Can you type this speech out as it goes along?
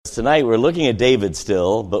Tonight we're looking at David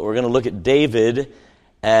still, but we're going to look at David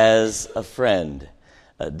as a friend.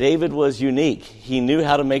 David was unique. He knew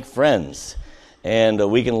how to make friends,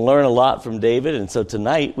 and we can learn a lot from David. And so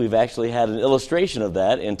tonight we've actually had an illustration of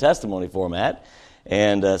that in testimony format,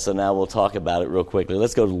 and so now we'll talk about it real quickly.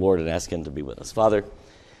 Let's go to the Lord and ask Him to be with us. Father,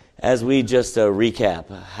 as we just recap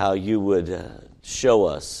how you would show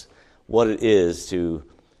us what it is to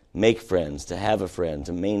make friends, to have a friend,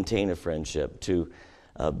 to maintain a friendship, to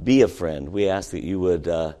be a friend. We ask that you would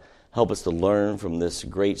help us to learn from this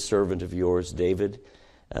great servant of yours, David,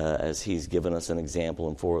 as he's given us an example.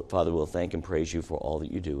 And Father, we'll thank and praise you for all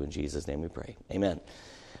that you do. In Jesus' name we pray. Amen.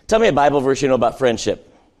 Tell me a Bible verse you know about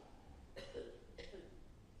friendship.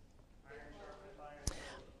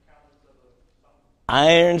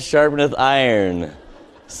 Iron sharpeneth iron.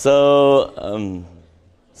 So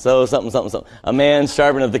something. A man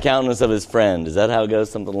sharpeneth the countenance of his friend. Is that how it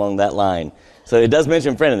goes? Something along that line. So it does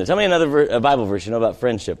mention friend in there. Tell me another Bible verse you know about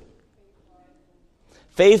friendship.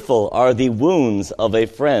 Faithful are the wounds of a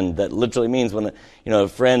friend. That literally means when a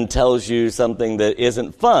friend tells you something that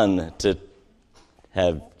isn't fun to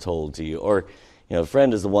have told to you. Or, a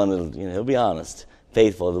friend is the one that, he'll be honest.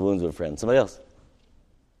 Faithful are the wounds of a friend. Somebody else?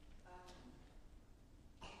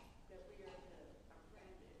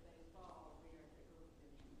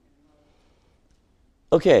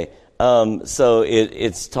 Okay, so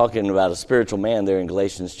it's talking about a spiritual man there in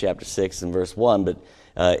Galatians chapter 6 and verse 1.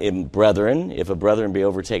 But brethren, if a brethren be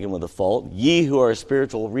overtaken with a fault, ye who are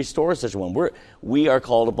spiritual, restore such a one. We are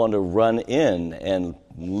called upon to run in and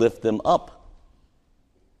lift them up.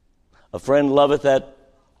 A friend loveth that.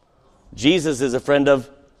 Jesus is a friend of.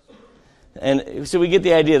 And so we get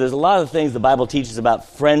the idea. There's a lot of things the Bible teaches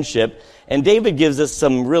about friendship. And David gives us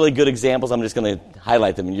some really good examples. I'm just going to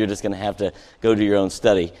highlight them, and you're just going to have to go do your own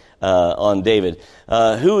study on David.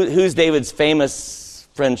 Who's David's famous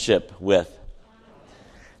friendship with?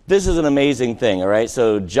 This is an amazing thing, all right?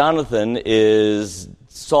 So Jonathan is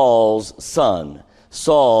Saul's son.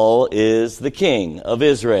 Saul is the king of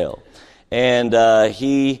Israel. And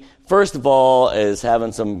he, first of all, is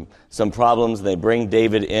having some problems. They bring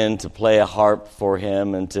David in to play a harp for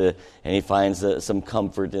him, and he finds some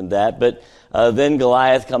comfort in that. But then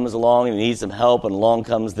Goliath comes along and he needs some help, and along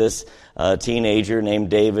comes this teenager named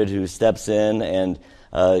David who steps in and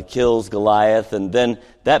kills Goliath. And then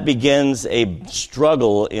that begins a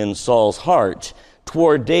struggle in Saul's heart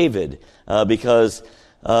toward David because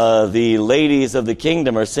the ladies of the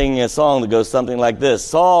kingdom are singing a song that goes something like this: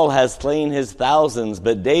 Saul has slain his thousands,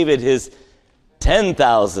 but David his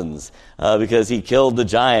 10,000s, because he killed the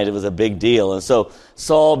giant. It was a big deal. And so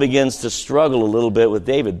Saul begins to struggle a little bit with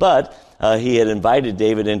David, but he had invited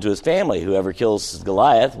David into his family. Whoever kills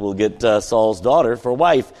Goliath will get Saul's daughter for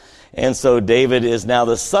wife. And so David is now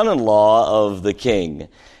the son-in-law of the king,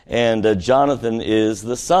 and Jonathan is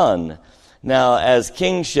the son. Now, as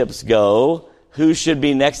kingships go, who should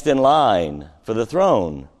be next in line for the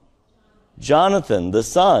throne? Jonathan, the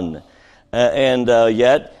son. And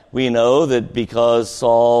yet we know that because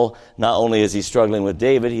Saul, not only is he struggling with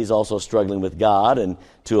David, he's also struggling with God, and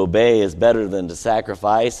to obey is better than to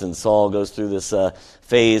sacrifice. And Saul goes through this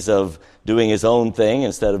phase of doing his own thing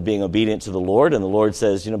instead of being obedient to the Lord. And the Lord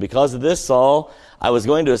says, because of this, Saul, I was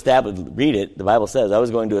going to establish, read it, the Bible says, I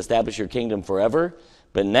was going to establish your kingdom forever,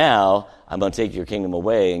 but now I'm going to take your kingdom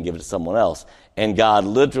away and give it to someone else. And God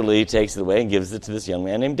literally takes it away and gives it to this young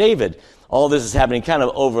man named David. All this is happening kind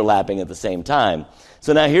of overlapping at the same time.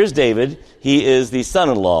 So now here's David. He is the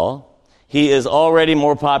son-in-law. He is already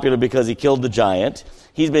more popular because he killed the giant.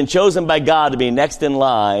 He's been chosen by God to be next in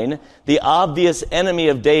line. The obvious enemy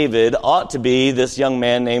of David ought to be this young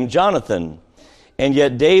man named Jonathan. And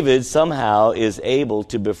yet David somehow is able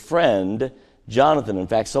to befriend Jonathan. In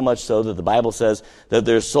fact, so much so that the Bible says that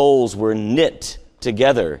their souls were knit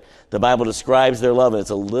together. The Bible describes their love, and it's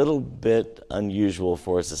a little bit unusual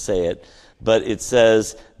for us to say it, but it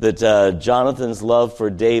says that Jonathan's love for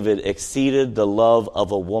David exceeded the love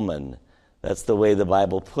of a woman. That's the way the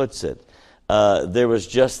Bible puts it. There was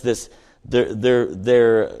just this,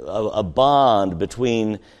 a bond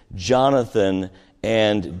between Jonathan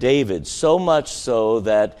and David, so much so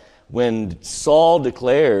that when Saul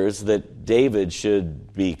declares that David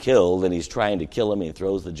should be killed, and he's trying to kill him, he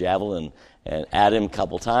throws the javelin and at him a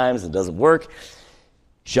couple times, and it doesn't work,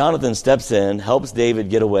 Jonathan steps in, helps David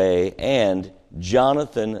get away, and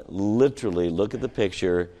Jonathan literally, look at the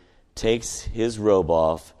picture, takes his robe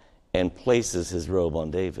off and places his robe on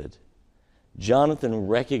David. Jonathan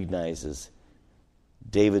recognizes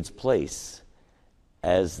David's place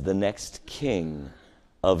as the next king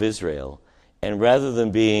of Israel. And rather than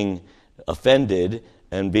being offended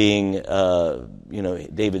and being,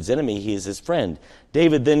 David's enemy, he is his friend.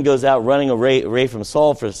 David then goes out running away from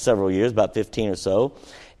Saul for several years, about 15 or so,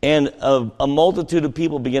 and a multitude of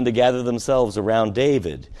people begin to gather themselves around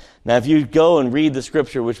David. Now, if you go and read the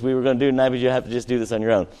scripture, which we were going to do tonight, but you have to just do this on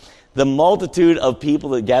your own, the multitude of people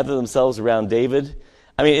that gather themselves around David,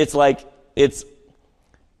 I mean, it's like, it's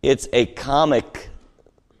a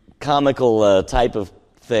comical type of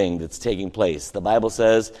thing that's taking place. The Bible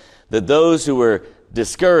says that those who were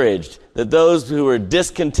discouraged, that those who were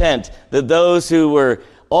discontent, that those who were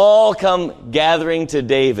all come gathering to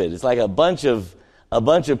David. It's like a bunch of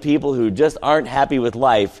people who just aren't happy with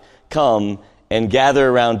life come and gather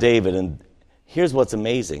around David. And here's what's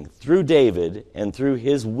amazing. Through David and through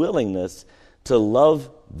his willingness to love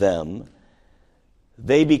them,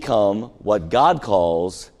 they become what God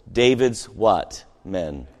calls David's what?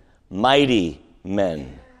 Men. Mighty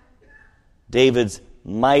men. David's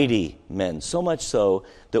mighty men. So much so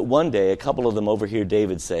that one day a couple of them overhear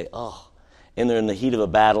David say, and they're in the heat of a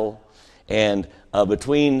battle, and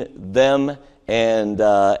between them and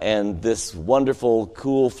this wonderful,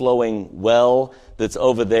 cool, flowing well that's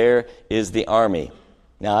over there is the army.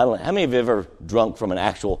 Now, I don't know, how many of you have ever drunk from an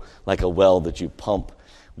actual, like a well that you pump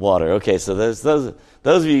water? Okay, so those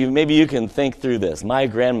of you, maybe you can think through this. My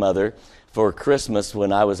grandmother, for Christmas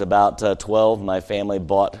when I was about 12, my family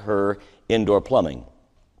bought her indoor plumbing.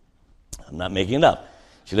 I'm not making it up.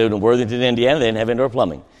 She lived in Worthington, Indiana. They didn't have indoor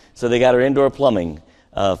plumbing. So they got her indoor plumbing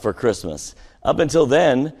for Christmas. Up until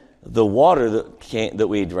then, the water that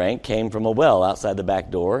we drank came from a well outside the back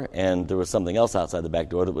door, and there was something else outside the back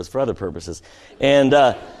door that was for other purposes. And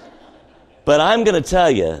but I'm going to tell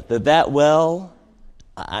you that well,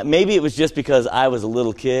 maybe it was just because I was a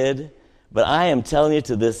little kid, but I am telling you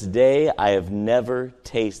to this day, I have never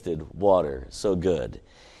tasted water so good.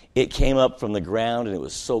 It came up from the ground, and it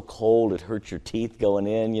was so cold it hurt your teeth going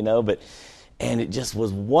in, and it just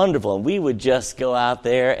was wonderful. And we would just go out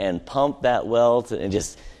there and pump that well and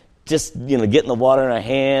just getting the water in our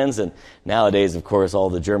hands. And nowadays, of course, all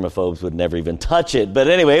the germaphobes would never even touch it. But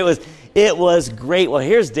anyway, it was great. Well,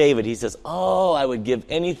 here's David. He says, I would give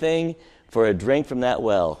anything for a drink from that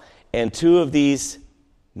well. And two of these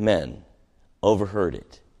men overheard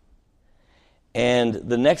it. And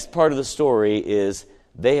the next part of the story is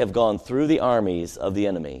they have gone through the armies of the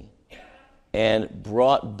enemy and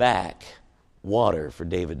brought back water for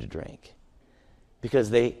David to drink, because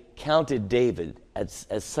they counted David as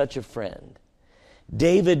such a friend.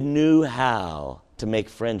 David knew how to make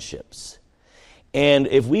friendships. And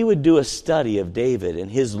if we would do a study of David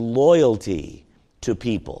and his loyalty to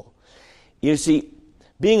people, you see,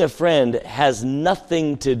 being a friend has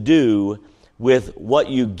nothing to do with what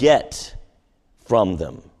you get from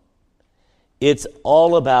them. It's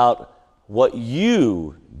all about what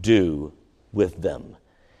you do with them.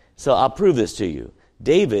 So I'll prove this to you.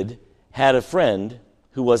 David had a friend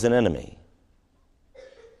who was an enemy.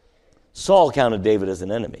 Saul counted David as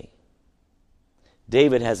an enemy.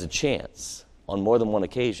 David has a chance on more than one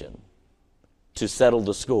occasion to settle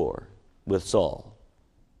the score with Saul.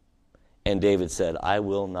 And David said, I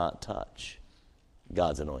will not touch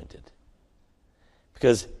God's anointed.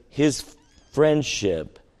 Because his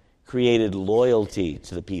friendship created loyalty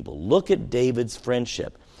to the people. Look at David's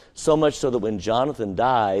friendship. So much so that when Jonathan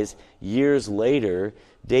dies, years later,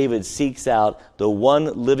 David seeks out the one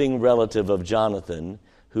living relative of Jonathan,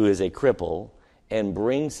 who is a cripple, and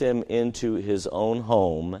brings him into his own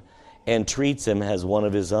home and treats him as one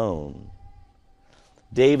of his own.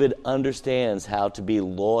 David understands how to be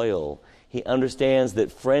loyal. He understands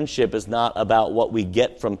that friendship is not about what we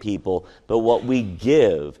get from people, but what we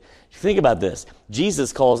give. Think about this.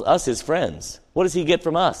 Jesus calls us his friends. What does he get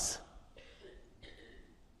from us?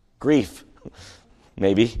 Grief,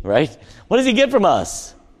 maybe, right? What does he get from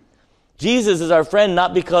us? Jesus is our friend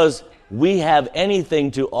not because we have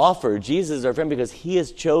anything to offer. Jesus is our friend because he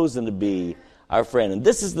has chosen to be our friend. And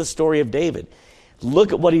this is the story of David.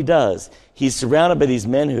 Look at what he does. He's surrounded by these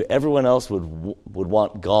men who everyone else would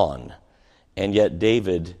want gone. And yet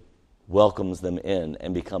David welcomes them in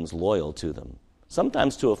and becomes loyal to them.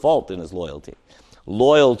 Sometimes to a fault in his loyalty.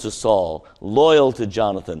 Loyal to Saul, loyal to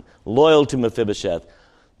Jonathan, loyal to Mephibosheth.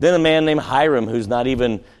 Then a man named Hiram, who's not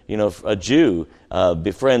even, a Jew,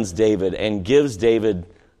 befriends David and gives David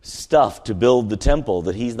stuff to build the temple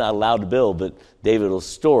that he's not allowed to build, but David will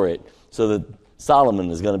store it so that Solomon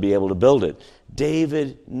is going to be able to build it.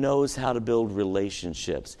 David knows how to build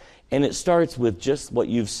relationships. And it starts with just what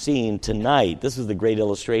you've seen tonight. This is the great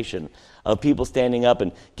illustration of people standing up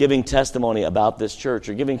and giving testimony about this church,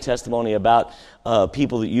 or giving testimony about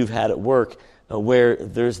people that you've had at work, where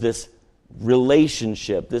there's this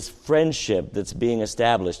relationship, this friendship that's being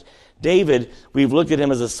established. David, we've looked at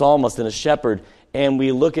him as a psalmist and a shepherd, and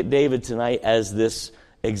we look at David tonight as this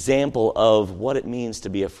example of what it means to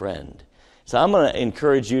be a friend. So I'm going to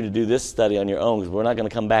encourage you to do this study on your own, because we're not going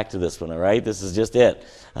to come back to this one, all right? This is just it.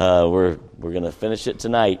 We're going to finish it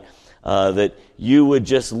tonight. That you would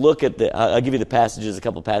just look at I'll give you the passages, a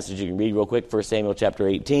couple of passages you can read real quick. 1 Samuel chapter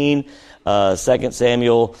 18, 2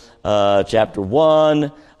 Samuel chapter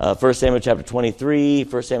 1, 1 Samuel chapter 23,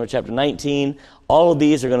 1 Samuel chapter 19. All of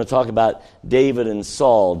these are going to talk about David and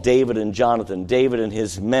Saul, David and Jonathan, David and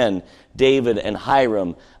his men, David and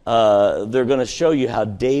Hiram. They're going to show you how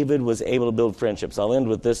David was able to build friendships. I'll end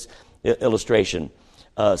with this illustration.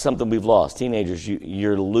 Something we've lost. Teenagers,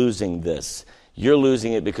 you're losing this. You're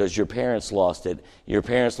losing it because your parents lost it. Your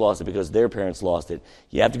parents lost it because their parents lost it.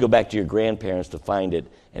 You have to go back to your grandparents to find it,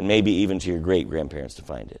 and maybe even to your great-grandparents to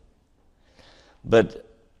find it. But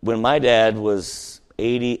when my dad was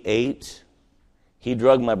 88, he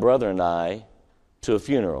drugged my brother and I to a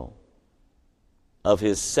funeral of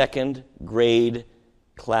his second-grade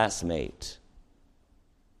classmate.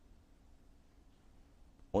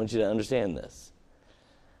 I want you to understand this.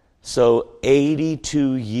 So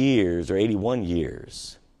 82 years or 81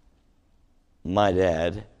 years, my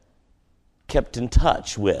dad kept in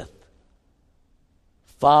touch with,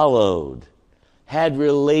 followed, had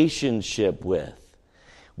relationship with.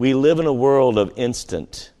 We live in a world of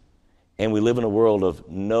instant, and we live in a world of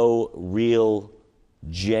no real,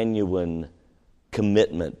 genuine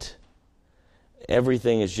commitment.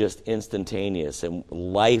 Everything is just instantaneous, and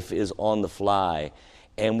life is on the fly.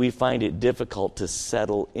 And we find it difficult to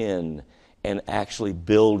settle in and actually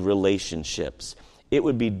build relationships. It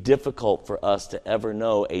would be difficult for us to ever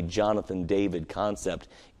know a Jonathan David concept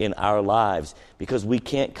in our lives because we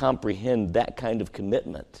can't comprehend that kind of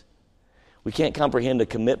commitment. We can't comprehend a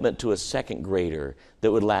commitment to a second grader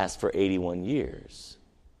that would last for 81 years.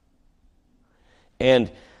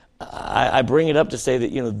 And I bring it up to say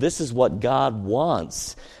that, this is what God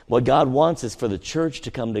wants. What God wants is for the church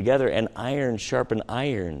to come together and iron sharpen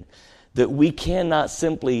iron. That we cannot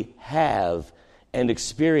simply have and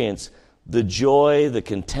experience the joy, the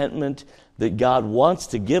contentment that God wants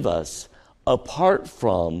to give us apart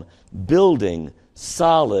from building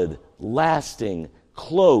solid, lasting,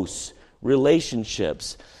 close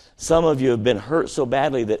relationships. Some of you have been hurt so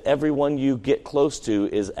badly that everyone you get close to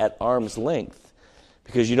is at arm's length,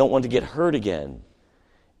 because you don't want to get hurt again.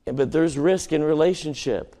 But there's risk in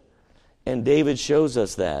relationship. And David shows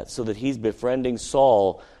us that, so that he's befriending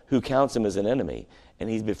Saul, who counts him as an enemy, and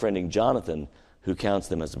he's befriending Jonathan, who counts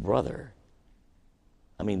them as a brother.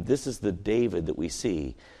 I mean, this is the David that we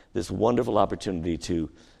see, this wonderful opportunity to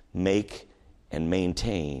make and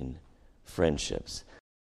maintain friendships.